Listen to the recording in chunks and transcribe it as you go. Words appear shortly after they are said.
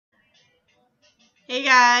Hey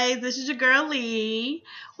guys, this is your girl Lee.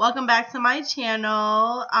 Welcome back to my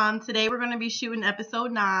channel. Today we're going to be shooting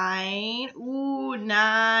episode 9. Ooh,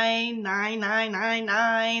 9, 9, 9, 9,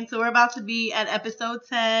 9. So we're about to be at episode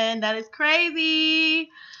 10. That is crazy.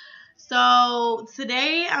 So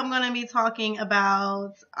today I'm going to be talking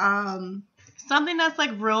about something that's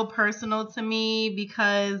like real personal to me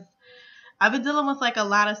because I've been dealing with like a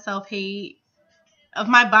lot of self-hate of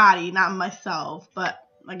my body, not myself, but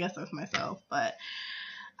I guess that's myself, but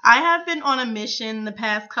I have been on a mission the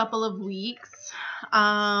past couple of weeks.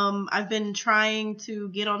 I've been trying to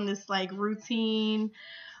get on this like routine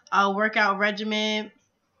workout regimen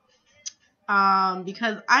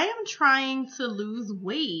because I am trying to lose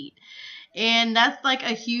weight. And that's like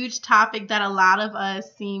a huge topic that a lot of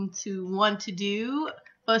us seem to want to do,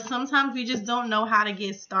 but sometimes we just don't know how to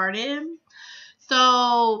get started.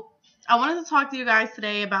 So I wanted to talk to you guys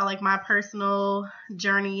today about like my personal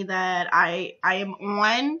journey that I am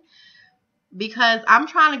on, because I'm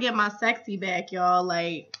trying to get my sexy back, y'all.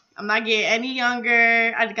 Like, I'm not getting any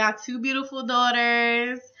younger. I got 2 beautiful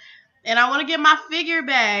daughters, and I want to get my figure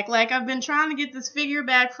back. Like, I've been trying to get this figure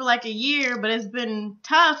back for like a year, but it's been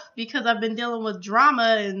tough because I've been dealing with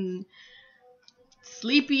drama and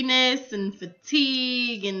sleepiness and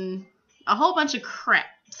fatigue and a whole bunch of crap.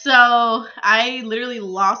 So I literally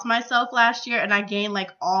lost myself last year, and I gained like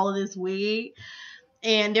all of this weight.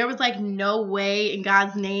 And there was like no way in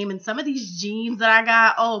God's name. And some of these jeans that I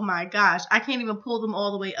got, oh my gosh, I can't even pull them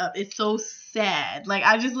all the way up. It's so sad. Like,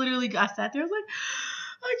 I just literally, I sat there, I was like,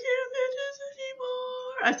 I can't fit this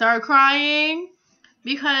anymore. I started crying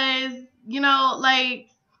because, like,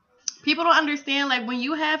 people don't understand, like, when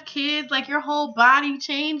you have kids, like, your whole body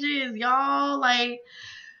changes, y'all. Like,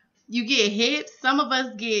 you get hips. Some of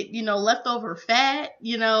us get, leftover fat,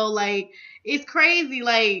 like, it's crazy.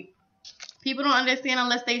 Like, people don't understand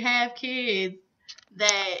unless they have kids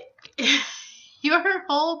that your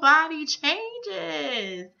whole body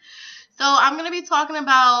changes. So I'm going to be talking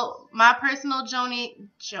about my personal journey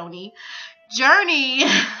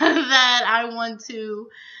that I want to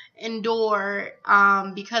endure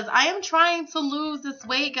because I am trying to lose this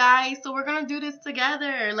weight, guys. So we're going to do this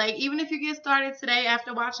together. Like, even if you get started today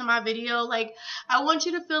after watching my video, like, I want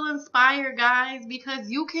you to feel inspired, guys,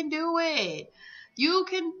 because you can do it. You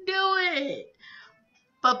can do it.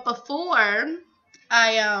 But before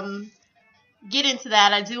I get into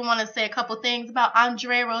that, I do want to say a couple things about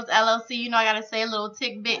Andrearosellc. You know, I got to say a little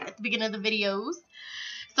tidbit at the beginning of the videos.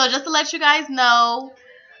 So just to let you guys know,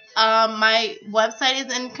 my website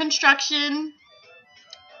is under construction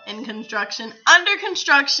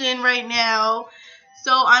right now.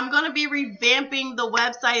 So I'm going to be revamping the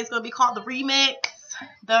website. It's going to be called The Remix.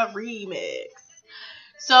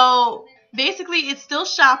 So basically, it's still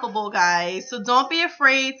shoppable, guys. So don't be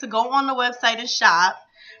afraid to go on the website and shop,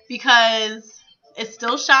 because it's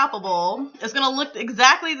still shoppable. It's going to look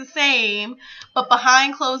exactly the same, but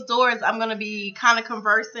behind closed doors, I'm going to be kind of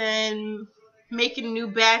conversing, making new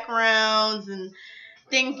backgrounds and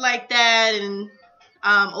things like that, and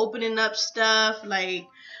opening up stuff. Like,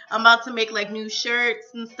 I'm about to make like new shirts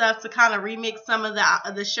and stuff to kind of remix some of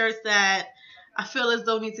the shirts that I feel as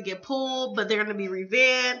though need to get pulled, but they're going to be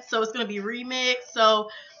revamped. So it's going to be remixed. So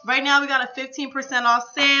right now we got a 15%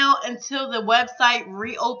 off sale until the website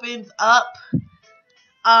reopens up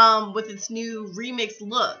with its new remix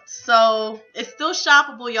look. So it's still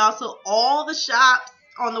shoppable, y'all. So all the shops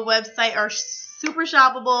on the website are super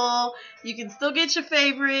shoppable. You can still get your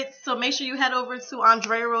favorites. So make sure you head over to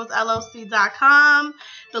Andrearosellc.com.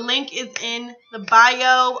 The link is in the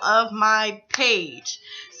bio of my page.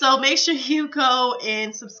 So make sure you go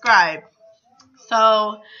and subscribe.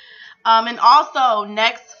 So, and also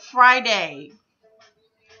next Friday,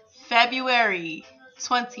 February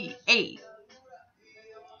 28th.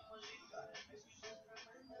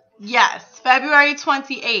 Yes, February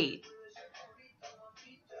 28th.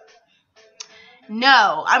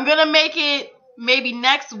 No, I'm going to make it maybe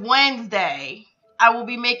next Wednesday. I will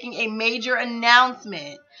be making a major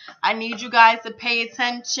announcement. I need you guys to pay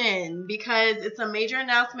attention because it's a major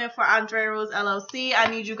announcement for Andrearosellc. I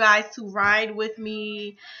need you guys to ride with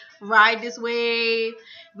me, ride this wave.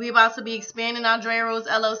 We're about to be expanding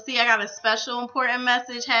Andrearosellc. I got a special important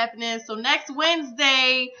message happening. So next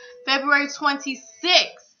Wednesday, February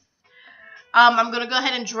 26th, I'm going to go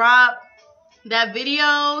ahead and drop that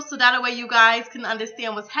video so that way you guys can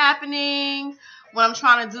understand what's happening, what I'm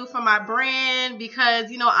trying to do for my brand,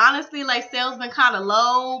 because, honestly, like, sales been kind of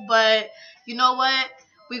low, but you know what?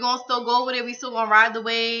 We're going to still go with it. We still going to ride the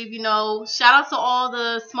wave, Shout out to all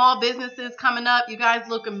the small businesses coming up. You guys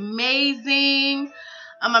look amazing.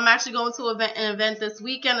 I'm actually going to an event this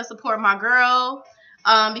weekend to support my girl.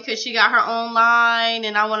 because she got her own line,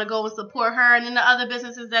 and I want to go and support her. And then the other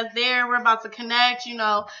businesses that's there, we're about to connect. You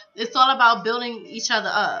know, it's all about building each other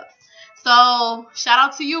up. So shout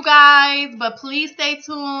out to you guys, but please stay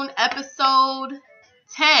tuned. Episode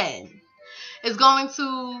 10 is going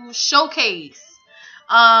to showcase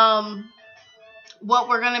what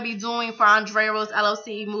we're going to be doing for Andrearosellc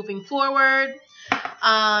LLC moving forward.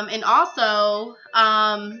 And also,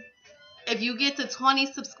 if you get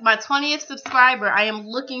to my 20th subscriber, I am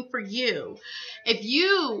looking for you. If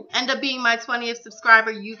you end up being my 20th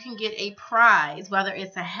subscriber, you can get a prize, whether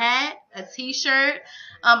it's a hat, a t-shirt.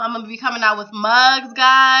 I'm going to be coming out with mugs,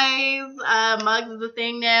 guys. Mugs is a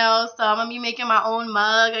thing now, so I'm going to be making my own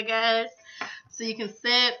mug, I guess. So you can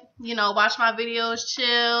sit, you know, watch my videos,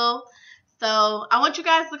 chill. So I want you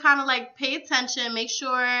guys to kind of like pay attention, make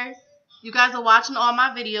sure you guys are watching all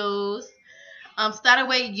my videos. So that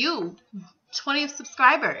way you, 20th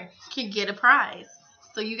subscriber, can get a prize.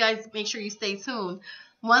 So you guys make sure you stay tuned.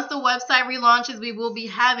 Once the website relaunches, we will be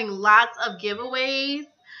having lots of giveaways.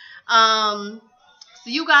 So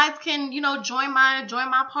you guys can, you know, join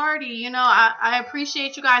my party. You know, I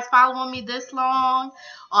appreciate you guys following me this long.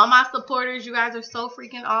 All my supporters, you guys are so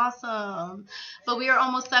freaking awesome. But we are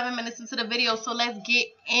almost 7 minutes into the video, so let's get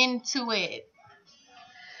into it.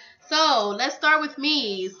 So let's start with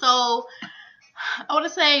me. So I want to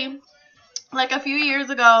say, like a few years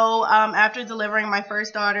ago, after delivering my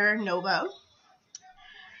first daughter, Nova,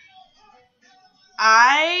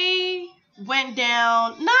 I went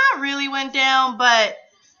down, not really went down, but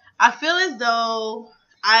I feel as though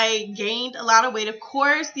I gained a lot of weight. Of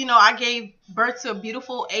course, you know, I gave birth to a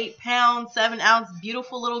beautiful 8-pound, 7-ounce,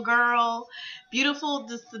 beautiful little girl. Beautiful,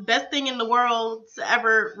 just the best thing in the world to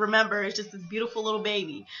ever remember is just this beautiful little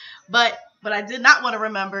baby. But I did not want to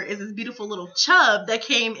remember is this beautiful little chub that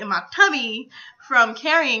came in my tummy from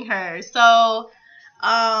carrying her. So,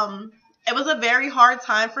 it was a very hard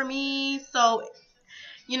time for me. So,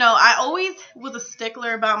 you know, I always was a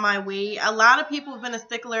stickler about my weight. A lot of people have been a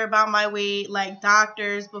stickler about my weight, like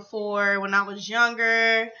doctors before when I was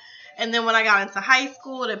younger. And then when I got into high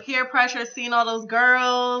school, the peer pressure, seeing all those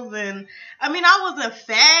girls. And, I mean, I wasn't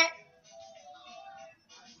fat.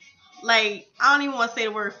 Like, I don't even want to say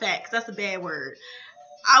the word fat because that's a bad word.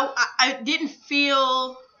 I didn't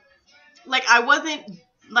feel like I wasn't,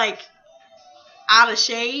 like, out of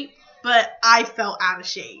shape, but I felt out of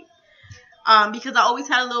shape. Because I always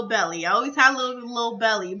had a little belly. I always had a little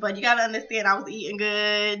belly. But you got to understand, I was eating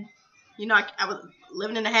good. You know, I was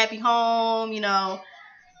living in a happy home, you know.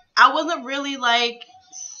 I wasn't really, like,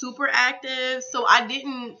 super active, so I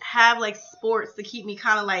didn't have, like, sports to keep me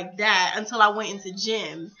kind of like that until I went into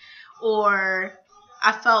gym or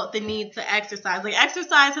I felt the need to exercise. Like,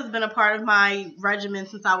 exercise has been a part of my regimen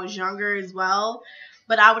since I was younger as well,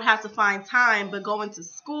 but I would have to find time. But going to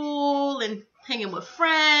school and hanging with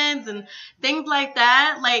friends and things like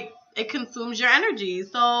that, like, it consumes your energy.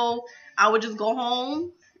 So I would just go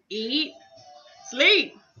home, eat,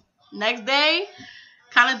 sleep. Next day,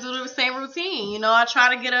 kind of do the same routine. You know, I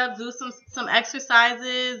try to get up, do some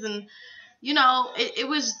exercises, and, you know, it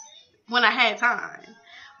was when I had time.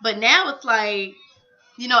 But now it's like,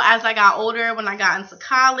 you know, as I got older, when I got into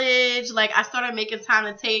college, like, I started making time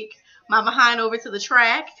to take my behind over to the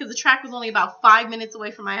track, because the track was only about 5 minutes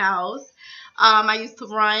away from my house. I used to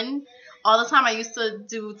run all the time. I used to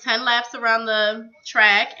do 10 laps around the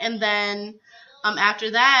track, and then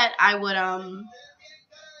after that, I would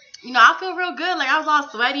you know, I feel real good. Like, I was all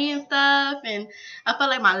sweaty and stuff, and I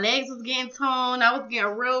felt like my legs was getting toned. I was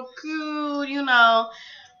getting real cute, you know.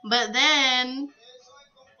 But then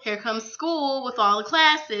here comes school with all the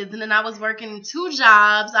classes, and then I was working 2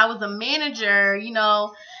 jobs. I was a manager, you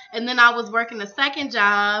know, and then I was working a second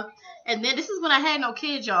job. And then this is when I had no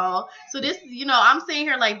kids, y'all. So this, you know, I'm sitting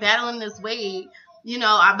here like battling this weight. You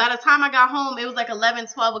know, by the time I got home, it was like 11,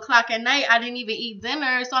 12 o'clock at night. I didn't even eat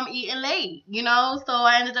dinner, so I'm eating late, you know. So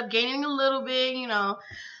I ended up gaining a little bit, you know.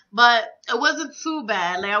 But it wasn't too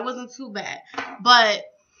bad. Like, I wasn't too bad. But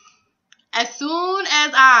as soon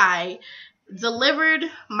as I delivered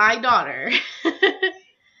my daughter,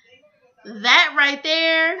 that right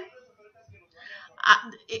there,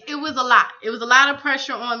 it was a lot. It was a lot of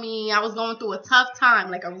pressure on me. I was going through a tough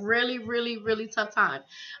time, like a really, really, really tough time.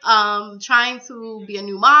 Trying to be a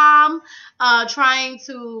new mom, trying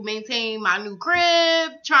to maintain my new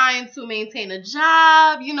crib, trying to maintain a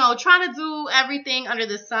job, you know, trying to do everything under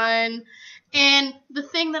the sun. And the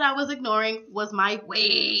thing that I was ignoring was my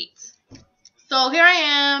weight. So here I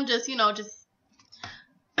am, just, you know, just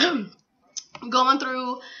going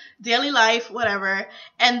through daily life, whatever.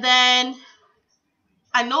 And then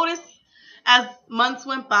I noticed as months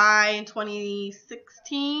went by in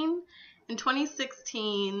 2016,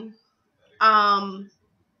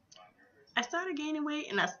 I started gaining weight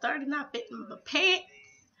and I started not fitting my pants.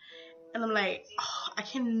 And I'm like, oh, I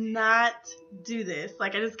cannot do this.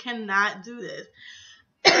 Like, I just cannot do this.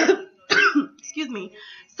 Excuse me.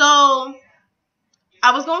 So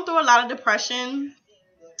I was going through a lot of depression.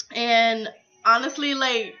 And honestly,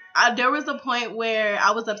 like, there was a point where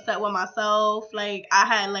I was upset with myself. Like, I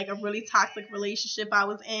had, like, a really toxic relationship I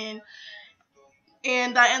was in.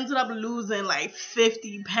 And I ended up losing, like,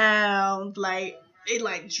 50 pounds. Like, it,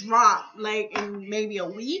 like, dropped, like, in maybe a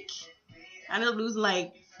week. I ended up losing,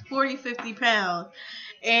 like, 40, 50 pounds.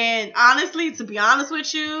 And honestly, to be honest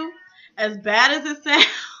with you, as bad as it sounds,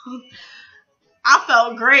 I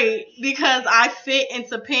felt great because I fit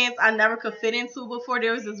into pants I never could fit into before.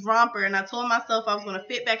 There was this romper, and I told myself I was going to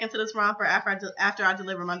fit back into this romper after I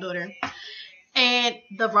delivered my daughter. And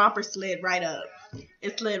the romper slid right up.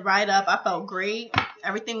 It slid right up. I felt great.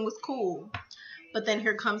 Everything was cool. But then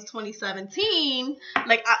here comes 2017.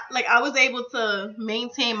 I was able to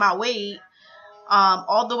maintain my weight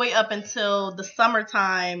all the way up until the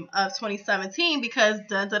summertime of 2017 because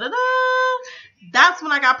that's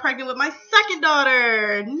when I got pregnant with my second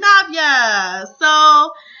daughter, Navia.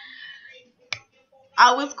 So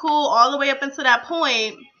I was cool all the way up until that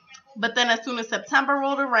point. But then as soon as September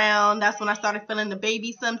rolled around, that's when I started feeling the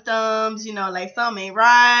baby symptoms, like something ain't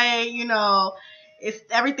right,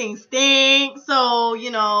 everything stinks. So,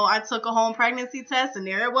 I took a home pregnancy test and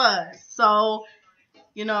there it was. So,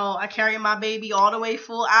 I carried my baby all the way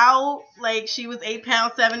full out. Like, she was 8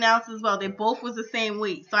 pounds, 7 ounces. Well, they both was the same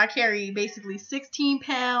weight. So I carried basically 16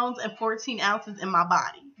 pounds and 14 ounces in my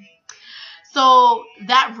body. So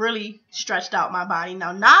that really stretched out my body.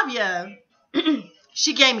 Now, Navia,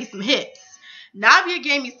 she gave me some hips. Navia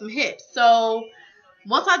gave me some hips. So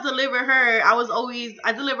once I delivered her,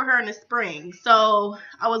 I delivered her in the spring. So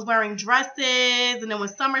I was wearing dresses, and then when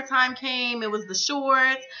summertime came, it was the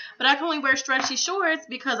shorts. But I could only wear stretchy shorts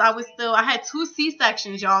because I had 2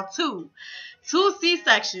 C-sections, y'all, 2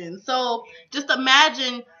 C-sections. So just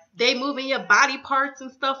imagine they moving your body parts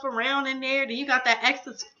and stuff around in there. Then you got that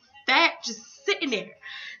excess fat just sitting there.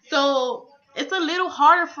 So it's a little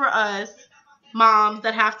harder for us moms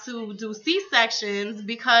that have to do C-sections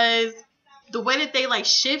because the way that they like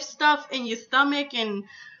shift stuff in your stomach and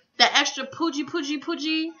that extra pooji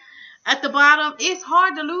at the bottom, it's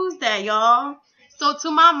hard to lose that, y'all. So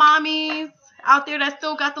to my mommies out there that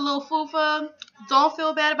still got the little fufa, don't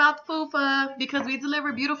feel bad about the fufa because we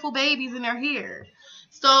deliver beautiful babies and they're here.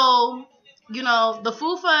 So, the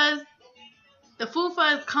fufas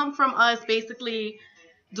come from us basically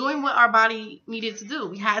doing what our body needed to do.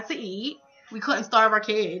 We had to eat. We couldn't starve our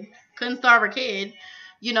kid. We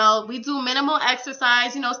do minimal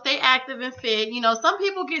exercise, stay active and fit. Some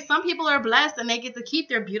people are blessed and they get to keep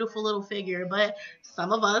their beautiful little figure, but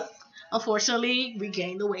some of us, unfortunately, we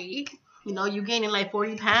gain the weight. You gaining like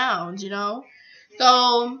 40 pounds,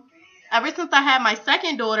 So ever since I had my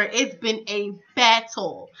second daughter, it's been a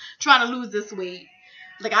battle trying to lose this weight.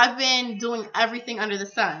 Like, I've been doing everything under the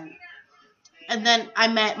sun. And then I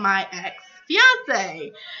met my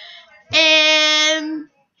ex-fiance. And,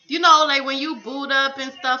 like when you boot up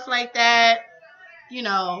and stuff like that,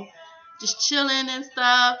 just chilling and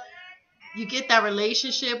stuff, you get that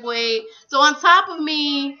relationship weight. So on top of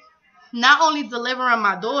me not only delivering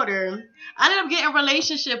my daughter, I ended up getting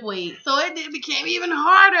relationship weight. So it became even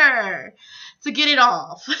harder to get it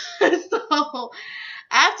off. So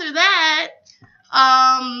after that,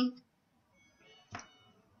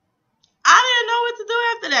 I didn't know what to do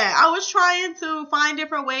after that. I was trying to find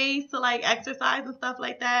different ways to like exercise and stuff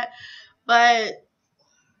like that. But,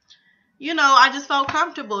 I just felt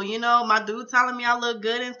comfortable. My dude telling me I look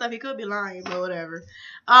good and stuff. He could be lying, but whatever.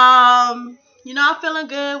 I'm feeling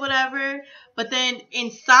good, whatever. But then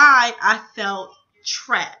inside, I felt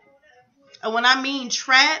trapped. And when I mean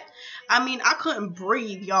trapped, I couldn't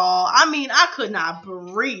breathe, y'all. I could not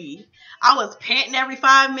breathe. I was panting every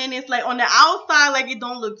 5 minutes. Like, on the outside, like, it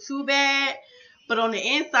don't look too bad. But on the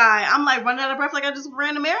inside, I'm, like, running out of breath like I just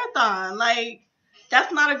ran a marathon. Like,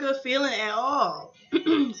 that's not a good feeling at all.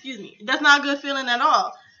 Excuse me. That's not a good feeling at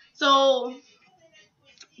all. So,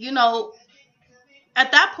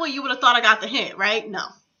 at that point, you would have thought I got the hint, right? No.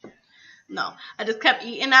 I just kept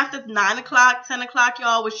eating after 9 o'clock, 10 o'clock,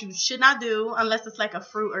 y'all, which you should not do unless it's like a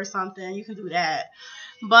fruit or something. You can do that.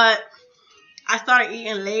 But I started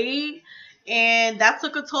eating late, and that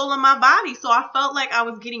took a toll on my body. So I felt like I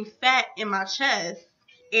was getting fat in my chest.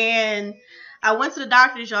 And I went to the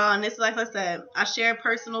doctors, y'all, and this is, like I said, I share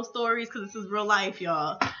personal stories because this is real life,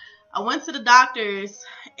 y'all. I went to the doctors,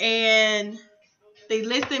 and they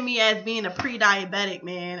listed me as being a pre-diabetic,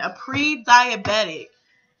 man. A pre-diabetic.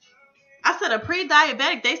 I said a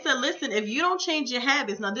pre-diabetic. They said, listen, if you don't change your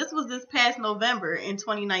habits. Now, this was this past November in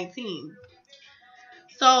 2019.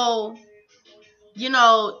 So, you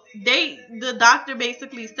know, the doctor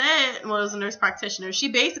basically said, well, it was a nurse practitioner. She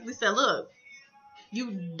basically said, look,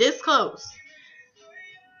 you this close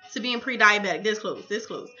to being pre-diabetic. This close, this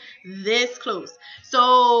close, this close.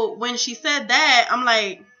 So when she said that, I'm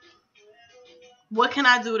like, what can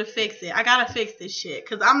I do to fix it? I gotta fix this shit.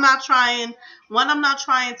 Because I'm not trying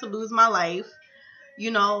to lose my life.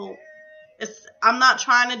 You know, I'm not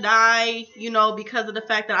trying to die, you know, because of the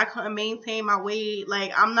fact that I couldn't maintain my weight.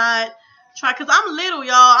 Like, I'm not trying, because I'm little,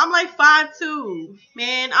 y'all. I'm like 5'2".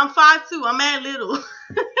 Man, I'm 5'2". I'm mad little.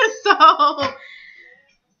 So,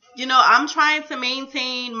 you know, I'm trying to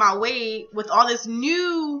maintain my weight with all this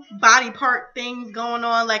new body part things going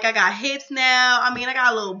on. Like, I got hips now. I mean, I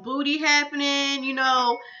got a little booty happening, you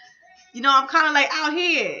know. You know, I'm kind of like out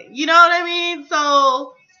here. You know what I mean?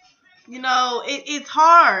 So, you know, it's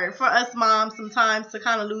hard for us moms sometimes to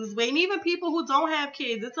kind of lose weight. And even people who don't have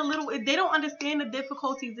kids, they don't understand the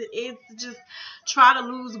difficulties it is to just try to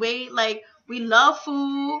lose weight. Like, we love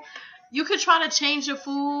food. You could try to change your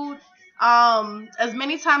food as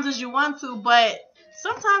many times as you want to, but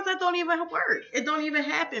sometimes that don't even work. It don't even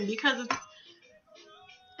happen because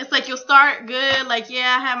it's like you'll start good, like,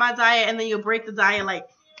 yeah, I have my diet, and then you'll break the diet, like,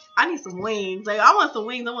 I need some wings. Like, I want some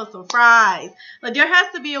wings. I want some fries. Like, there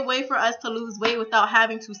has to be a way for us to lose weight without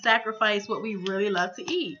having to sacrifice what we really love to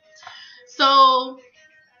eat. So,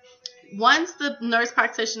 once the nurse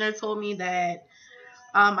practitioner told me that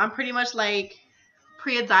I'm pretty much like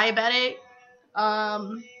pre-diabetic,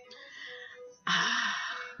 I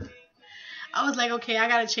was like, okay, I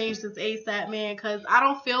gotta change this ASAP, man, because I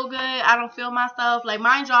don't feel good. I don't feel myself. Like,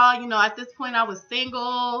 mind y'all, you know, at this point I was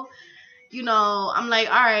single. You know, I'm like,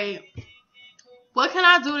 all right, what can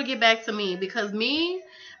I do to get back to me? Because me,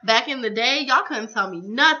 back in the day, y'all couldn't tell me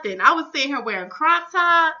nothing. I was sitting here wearing crop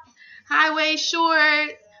tops, high-waist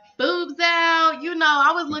shorts, boobs out. You know,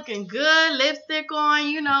 I was looking good, lipstick on,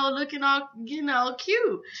 you know, looking all, you know,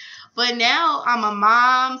 cute. But now I'm a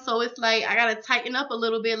mom, so it's like I got to tighten up a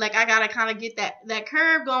little bit. Like, I got to kind of get that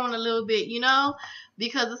curve going a little bit, you know,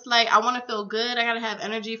 because it's like I want to feel good. I got to have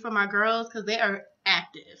energy for my girls because they are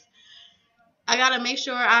active. I got to make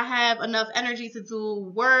sure I have enough energy to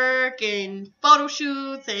do work and photo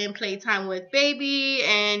shoots and play time with baby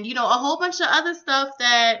and, you know, a whole bunch of other stuff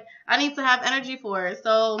that I need to have energy for.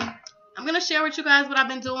 So I'm going to share with you guys what I've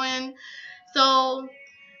been doing. So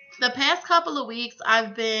the past couple of weeks,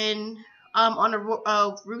 I've been on a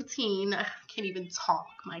routine. I can't even talk.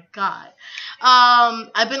 My God.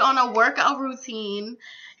 I've been on a workout routine.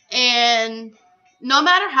 And no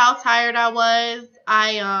matter how tired I was,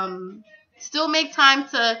 I still make time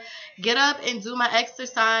to get up and do my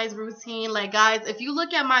exercise routine. Like, guys, if you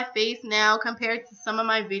look at my face now compared to some of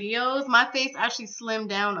my videos, my face actually slimmed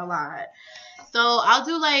down a lot. So I'll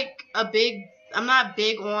do like I'm not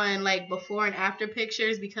big on like before and after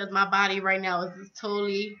pictures because my body right now is just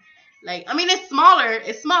totally like, I mean, it's smaller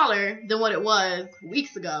than what it was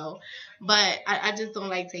weeks ago, but I just don't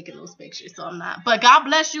like taking those pictures, so I'm not. But God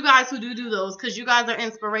bless you guys who do those because you guys are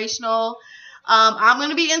inspirational. I'm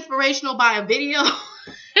going to be inspirational by a video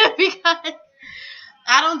because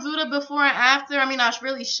I don't do the before and after. I mean, I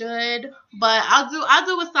really should, but I'll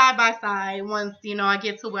do it side by side once, you know, I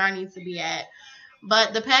get to where I need to be at.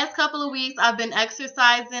 But the past couple of weeks, I've been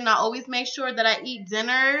exercising. I always make sure that I eat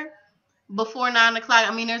dinner before 9 o'clock.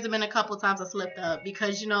 I mean, there's been a couple times I slipped up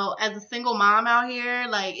because, you know, as a single mom out here,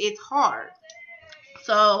 like, it's hard.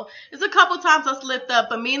 So it's a couple times I slipped up,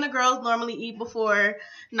 but me and the girls normally eat before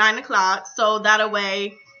 9 o'clock. So that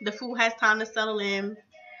way the food has time to settle in,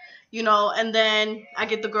 you know, and then I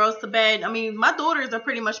get the girls to bed. I mean, my daughters are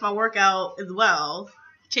pretty much my workout as well.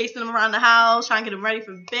 Chasing them around the house, trying to get them ready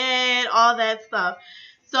for bed, all that stuff.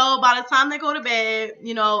 So by the time they go to bed,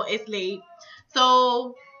 you know, it's late.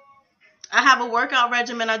 So I have a workout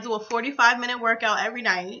regimen. I do a 45-minute workout every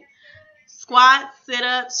night. Squats,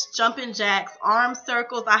 sit-ups, jumping jacks, arm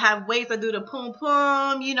circles. I have weights. I do the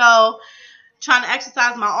pum-pum, you know, trying to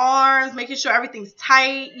exercise my arms, making sure everything's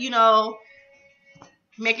tight, you know,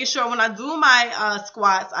 making sure when I do my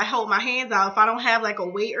squats, I hold my hands out. If I don't have like a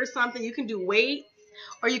weight or something, you can do weights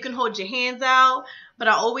or you can hold your hands out. But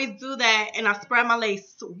I always do that, and I spread my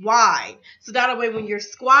legs wide. So that way when you're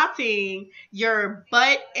squatting, your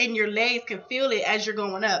butt and your legs can feel it as you're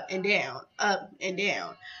going up and down, up and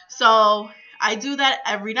down. So I do that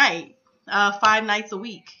every night, 5 nights a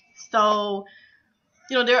week. So,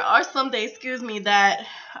 you know, there are some days, that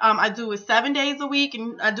I do it 7 days a week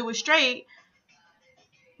and I do it straight,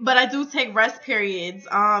 but I do take rest periods.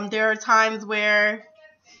 There are times where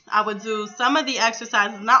I would do some of the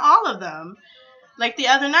exercises, not all of them. Like the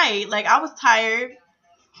other night, like I was tired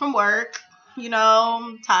from work, you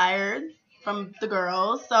know, tired from the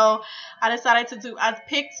girls. So I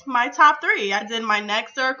picked my top 3. I did my neck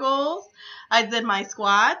circles, I did my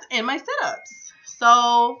squats, and my sit-ups.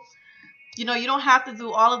 So, you know, you don't have to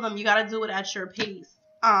do all of them. You got to do it at your pace.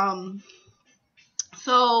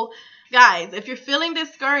 So guys, if you're feeling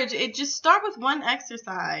discouraged, just start with one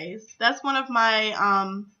exercise. That's one of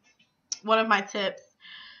my tips.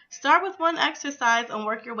 Start with one exercise and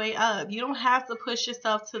work your way up. You don't have to push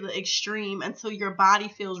yourself to the extreme until your body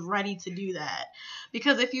feels ready to do that.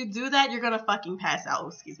 Because if you do that, you're gonna fucking pass out. Oh,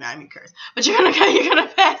 excuse me, I mean curse. But you're gonna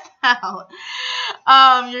pass out.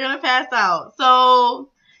 You're gonna pass out. So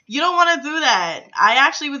you don't want to do that. I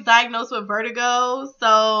actually was diagnosed with vertigo,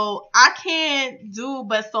 so I can't do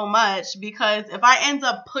but so much, because if I end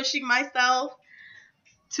up pushing myself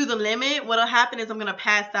to the limit, what'll happen is I'm gonna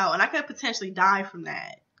pass out, and I could potentially die from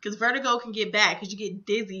that. Because vertigo can get bad because you get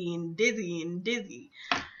dizzy and dizzy and dizzy.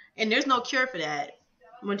 And there's no cure for that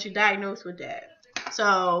once you're diagnosed with that.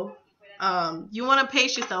 So you want to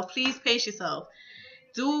pace yourself. Please pace yourself.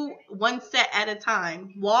 Do one set at a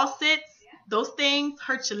time. Wall sits, those things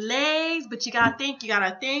hurt your legs, but you got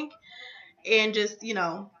to think. And just, you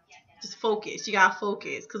know, just focus. You got to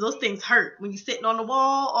focus, because those things hurt. When you're sitting on the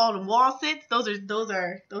wall, all the wall sits, those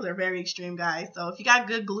are very extreme, guys. So if you got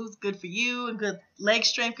good glutes, good for you, and good leg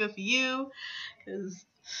strength, good for you, because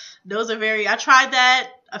those are I tried that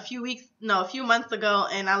a few months ago,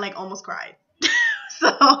 and I like almost cried.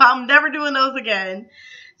 So I'm never doing those again.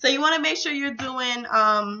 So you want to make sure you're doing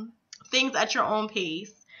things at your own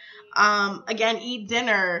pace. Again, eat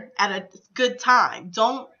dinner at a good time.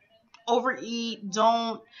 Don't overeat.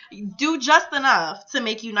 Don't do just enough to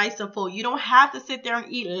make you nice and full. You don't have to sit there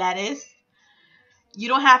and eat lettuce. You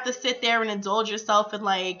don't have to sit there and indulge yourself in,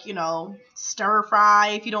 like, you know, stir fry.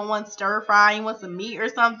 If you don't want stir fry, you want some meat or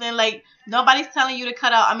something. Like, nobody's telling you to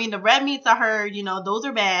cut out. I mean, the red meats, I heard, you know, those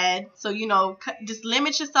are bad. So, you know, just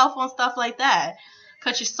limit yourself on stuff like that.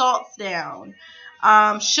 Cut your salts down.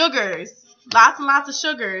 Sugars. Lots and lots of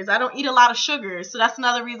sugars. I don't eat a lot of sugars. So that's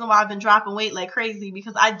another reason why I've been dropping weight like crazy,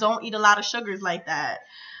 because I don't eat a lot of sugars like that.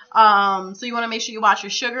 So you want to make sure you watch your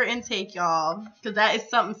sugar intake, y'all, because that is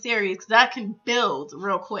something serious, because that can build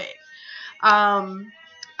real quick.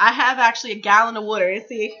 I have actually a gallon of water.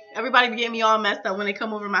 See, everybody be getting me all messed up when they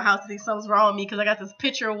come over to my house and see something's wrong with me, because I got this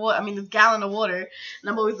this gallon of water, and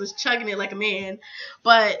I'm always just chugging it like a man.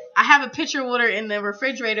 But I have a pitcher of water in the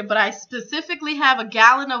refrigerator, but I specifically have a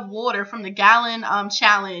gallon of water from the gallon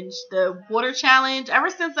challenge, the water challenge. Ever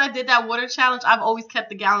since I did that water challenge, I've always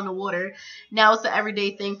kept a gallon of water. Now it's an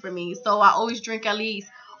everyday thing for me. So I always drink at least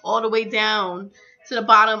all the way down to the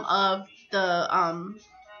bottom of the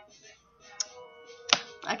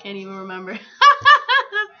I can't even remember.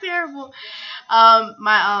 That's terrible.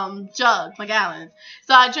 My jug, my gallon.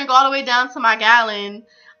 So I drink all the way down to my gallon.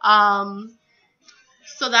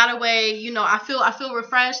 So that way, you know, I feel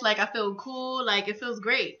refreshed, like I feel cool, like it feels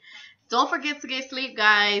great. Don't forget to get sleep,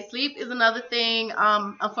 guys. Sleep is another thing.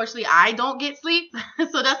 Unfortunately, I don't get sleep.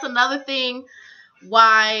 So that's another thing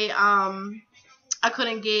why I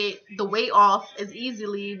couldn't get the weight off as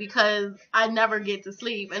easily, because I never get to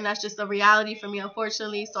sleep, and that's just a reality for me,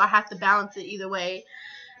 unfortunately. So I have to balance it either way.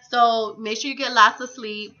 So make sure you get lots of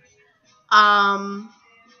sleep. And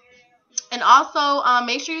also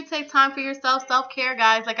make sure you take time for yourself. Self-care,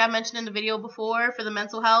 guys, like I mentioned in the video before, for the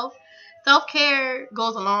mental health. Self-care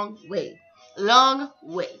goes a long way. Long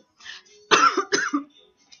way.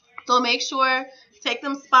 So make sure, take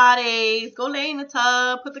them spa days, go lay in the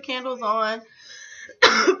tub, put the candles on.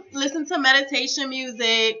 Listen to meditation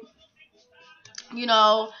music, you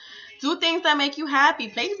know, do things that make you happy.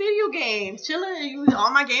 Play video games, chilling.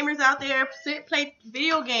 All my gamers out there, play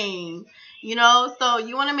video games, you know. So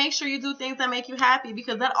you want to make sure you do things that make you happy,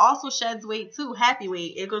 because that also sheds weight too. Happy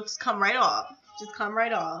weight, it will just come right off. Just come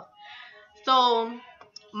right off. So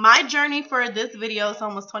my journey for this video is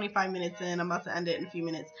almost 25 minutes in. I'm about to end it in a few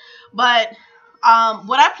minutes, but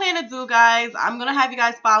what I plan to do, guys, I'm gonna have you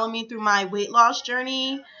guys follow me through my weight loss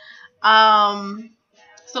journey.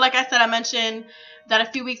 So like I said, I mentioned that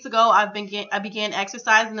a few weeks ago I began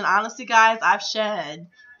exercising, and honestly, guys, I've shed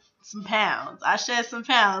some pounds. I shed some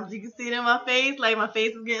pounds. You can see it in my face. Like, my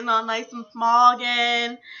face is getting all nice and small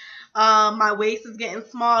again. My waist is getting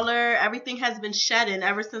smaller. Everything has been shedding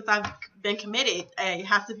ever since I've been committed. You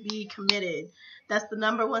have to be committed. That's the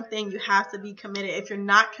number one thing. You have to be committed. If you're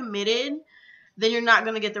not committed, then you're not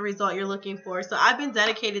going to get the result you're looking for. So I've been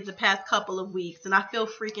dedicated the past couple of weeks, and I feel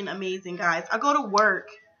freaking amazing, guys. I go to work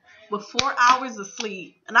with 4 hours of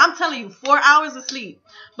sleep, and I'm telling you, 4 hours of sleep.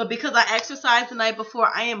 But because I exercised the night before,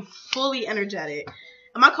 I am fully energetic.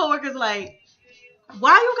 And my coworkers like,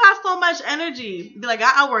 why you got so much energy? Be like,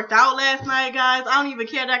 I worked out last night, guys. I don't even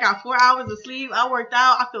care that I got 4 hours of sleep. I worked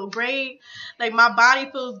out. I feel great. Like, my body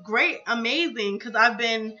feels great, amazing, because I've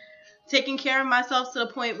been taking care of myself to the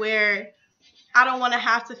point where I don't want to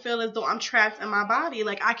have to feel as though I'm trapped in my body.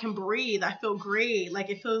 Like, I can breathe. I feel great. Like,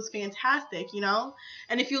 it feels fantastic, you know?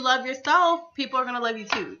 And if you love yourself, people are going to love you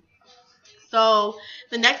too. So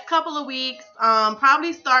the next couple of weeks,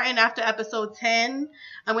 probably starting after episode 10,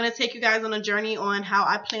 I'm going to take you guys on a journey on how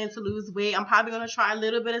I plan to lose weight. I'm probably going to try a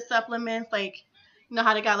little bit of supplements, like, you know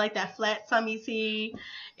how they got like that flat tummy tea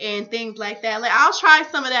and things like that. Like, I'll try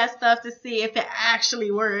some of that stuff to see if it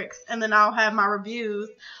actually works. And then I'll have my reviews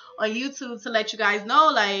on YouTube to let you guys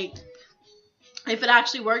know, like, if it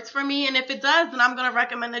actually works for me. And if it does, then I'm going to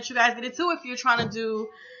recommend that you guys get it too if you're trying to do,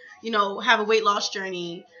 you know, have a weight loss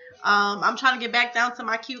journey. I'm trying to get back down to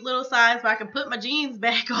my cute little size where I can put my jeans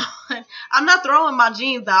back on. I'm not throwing my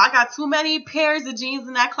jeans out. I got too many pairs of jeans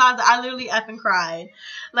in that closet. I literally effing cried.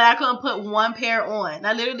 Like, I couldn't put one pair on.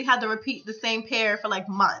 I literally had to repeat the same pair for like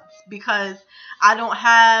months because I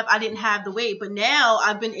didn't have the weight. But now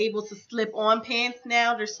I've been able to slip on pants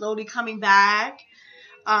now. They're slowly coming back.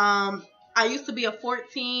 I used to be a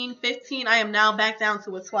 14, 15. I am now back down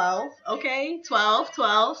to a 12. Okay, 12.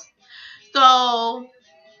 So,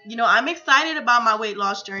 you know, I'm excited about my weight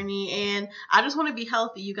loss journey, and I just want to be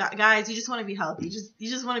healthy. You guys, you just want to be healthy. You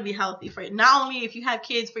just want to be healthy for not only if you have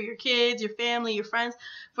kids, for your kids, your family, your friends,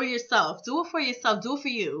 for yourself. Do it for yourself. Do it for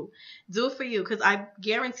you. Do it for you, because I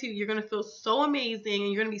guarantee you're going to feel so amazing,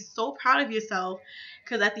 and you're going to be so proud of yourself,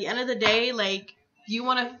 because at the end of the day, like, you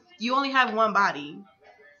only have one body.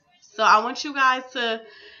 So I want you guys to,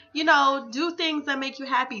 you know, do things that make you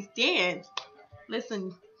happy. Dance.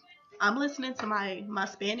 Listen, I'm listening to my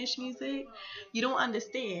Spanish music. You don't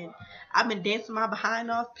understand. I've been dancing my behind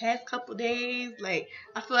off past couple days. Like,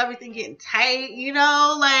 I feel everything getting tight, you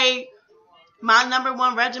know? Like, my number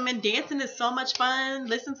one regimen, dancing is so much fun.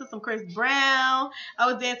 Listen to some Chris Brown.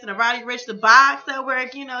 I was dancing to Roddy Ricch the Box at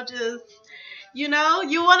work, you know, just, you know,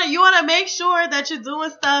 you wanna make sure that you're doing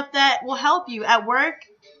stuff that will help you at work.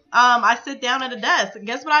 I sit down at a desk, and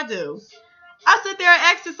guess what I do? I sit there and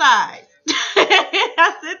exercise.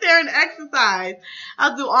 I sit there and exercise.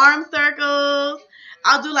 I'll do arm circles.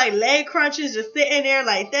 I'll do like leg crunches, just sitting there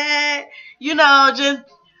like that. You know, just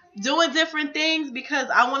doing different things because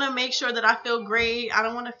I want to make sure that I feel great.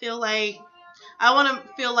 I want to feel like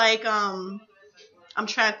I'm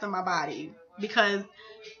trapped in my body. Because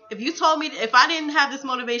if I didn't have this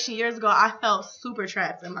motivation years ago, I felt super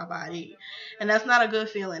trapped in my body. And that's not a good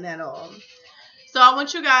feeling at all. So I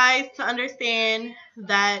want you guys to understand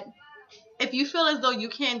that if you feel as though you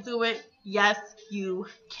can't do it, yes, you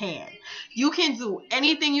can. You can do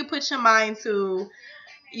anything you put your mind to.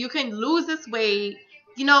 You can lose this weight.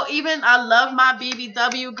 You know, even I love my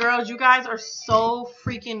BBW girls. You guys are so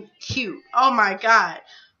freaking cute. Oh my God.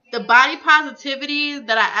 The body positivity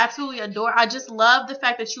that I absolutely adore. I just love the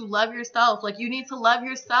fact that you love yourself. Like, you need to love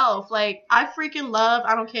yourself. Like, I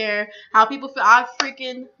don't care how people feel. I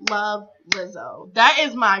freaking love Lizzo. That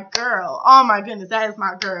is my girl. Oh my goodness, that is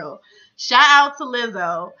my girl. Shout out to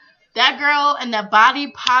Lizzo. That girl and that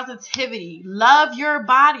body positivity. Love your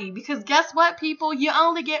body. Because guess what, people? You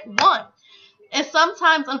only get one. And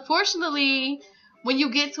sometimes, unfortunately, when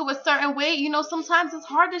you get to a certain weight, you know, sometimes it's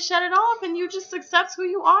hard to shut it off and you just accept who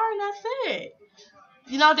you are and that's it.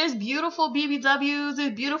 You know, there's beautiful BBWs,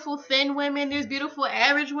 there's beautiful thin women, there's beautiful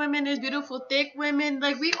average women, there's beautiful thick women.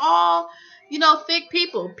 Like, we all, you know, thick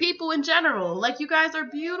people in general. Like, you guys are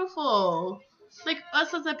beautiful. Like,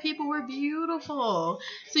 us as a people, we're beautiful.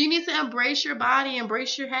 So you need to embrace your body,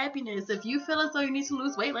 embrace your happiness. If you feel as though you need to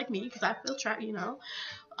lose weight like me, because I feel trapped, you know,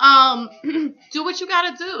 do what you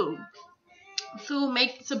gotta do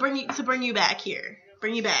to bring you back here.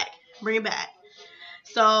 Bring you back.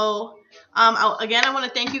 So, again, I want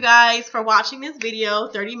to thank you guys for watching this video.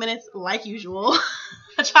 30 minutes like usual.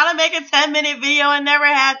 I try to make a 10-minute video and never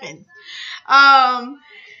happens.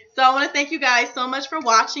 So I want to thank you guys so much for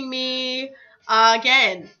watching me.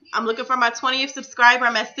 Again, I'm looking for my 20th subscriber.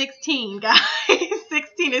 I'm at 16, guys.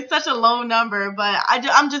 16 is such a low number, but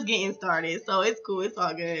I'm just getting started, so it's cool. It's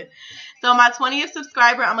all good. So my 20th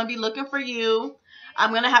subscriber, I'm going to be looking for you.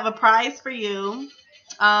 I'm going to have a prize for you.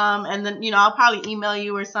 And then, you know, I'll probably email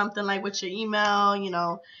you or something, like, with your email, you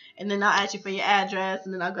know, and then I'll ask you for your address,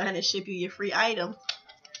 and then I'll go ahead and ship you your free item.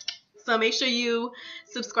 So make sure you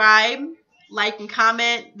subscribe, like and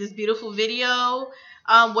comment this beautiful video.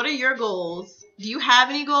 What are your goals? Do you have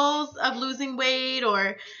any goals of losing weight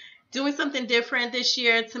or doing something different this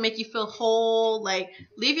year to make you feel whole? Like,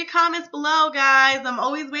 leave your comments below, guys. I'm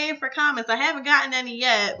always waiting for comments. I haven't gotten any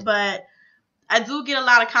yet, but I do get a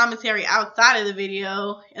lot of commentary outside of the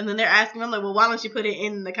video, and then they're asking me, I'm like, well, why don't you put it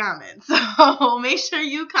in the comments? So make sure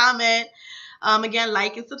you comment. Again,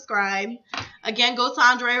 like and subscribe. Again, go to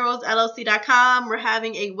Andrearosellc.com. We're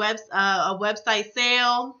having a website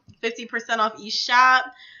sale, 50% off each shop.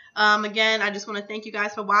 Again, I just want to thank you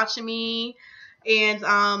guys for watching me.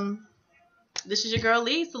 And this is your girl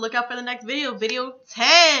Lee, so look out for the next video. Video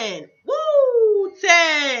 10. Woo!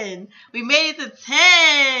 10. We made it to 10.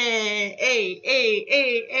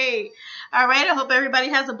 Hey. All right, I hope everybody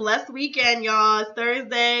has a blessed weekend, y'all. It's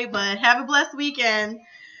Thursday, but have a blessed weekend.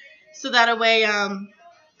 So that way,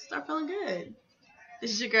 start feeling good.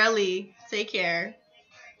 This is your girl Lee. Take care.